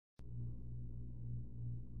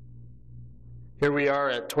Here we are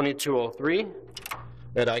at 2203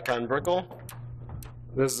 at Icon Brickell.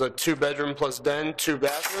 This is a 2-bedroom plus den,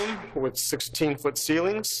 2-bathroom with 16-foot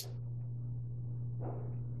ceilings.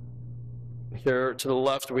 Here to the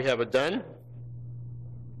left we have a den.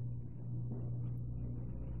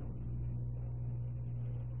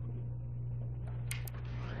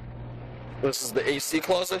 This is the AC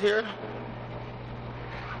closet here.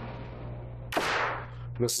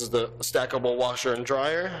 This is the stackable washer and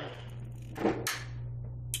dryer.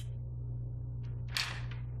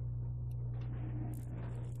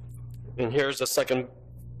 And here's the second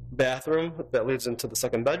bathroom that leads into the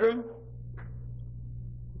second bedroom.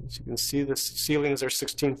 As you can see, the ceilings are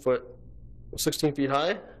 16 feet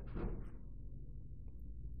high.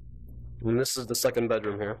 And this is the second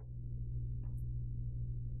bedroom here.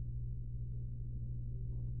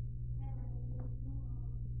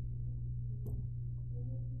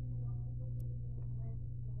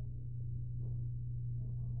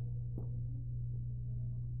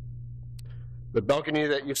 The balcony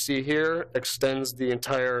that you see here extends the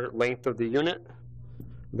entire length of the unit.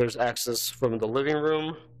 There's access from the living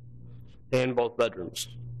room and both bedrooms.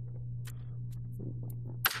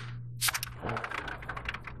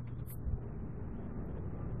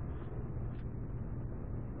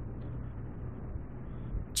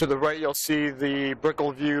 To the right, you'll see the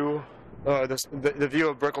Brickell view, the view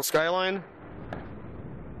of Brickell skyline.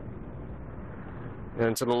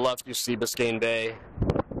 And to the left, you see Biscayne Bay.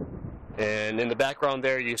 And in the background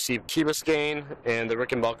there, you see Key Biscayne and the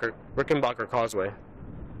Rickenbacker Causeway.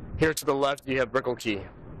 Here to the left, you have Brickell Key.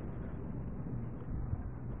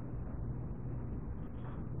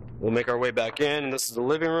 We'll make our way back in, and this is the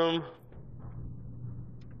living room.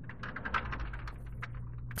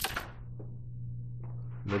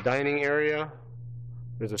 The dining area.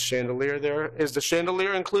 There's a chandelier there. Is the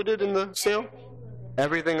chandelier included in the sale?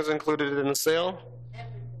 Everything is included in the sale,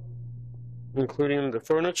 including the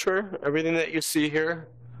furniture, everything that you see here,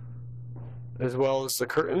 as well as the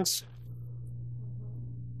curtains.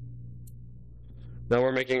 Now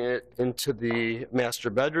we're making it into the master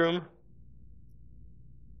bedroom.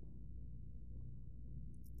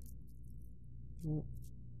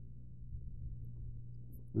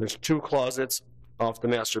 There's 2 closets off the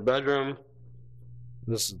master bedroom.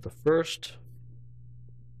 This is the first.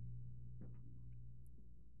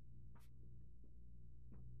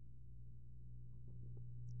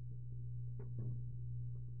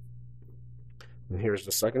 And here's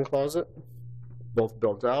the second closet, both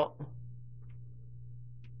built out.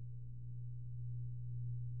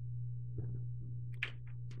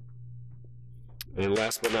 And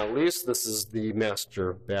last but not least, this is the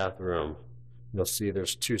master bathroom. You'll see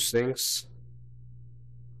there's 2 sinks.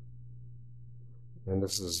 And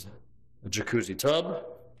this is a jacuzzi tub,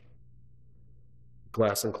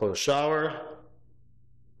 glass enclosed shower,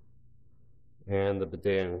 and the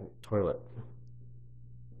bidet and toilet.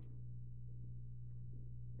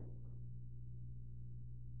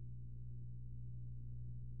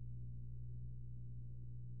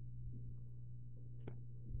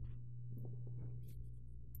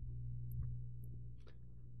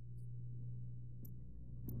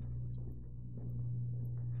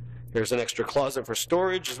 Here's an extra closet for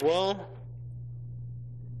storage as well.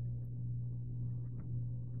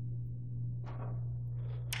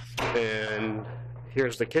 And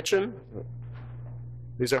here's the kitchen.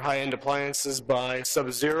 These are high-end appliances by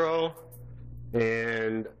Sub-Zero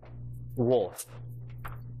and Wolf.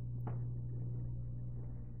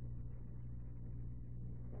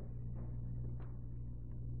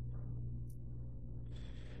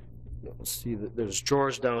 You'll see that there's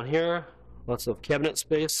drawers down here. Lots of cabinet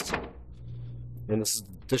space, and this is the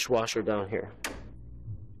dishwasher down here.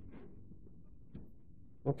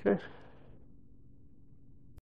 Okay.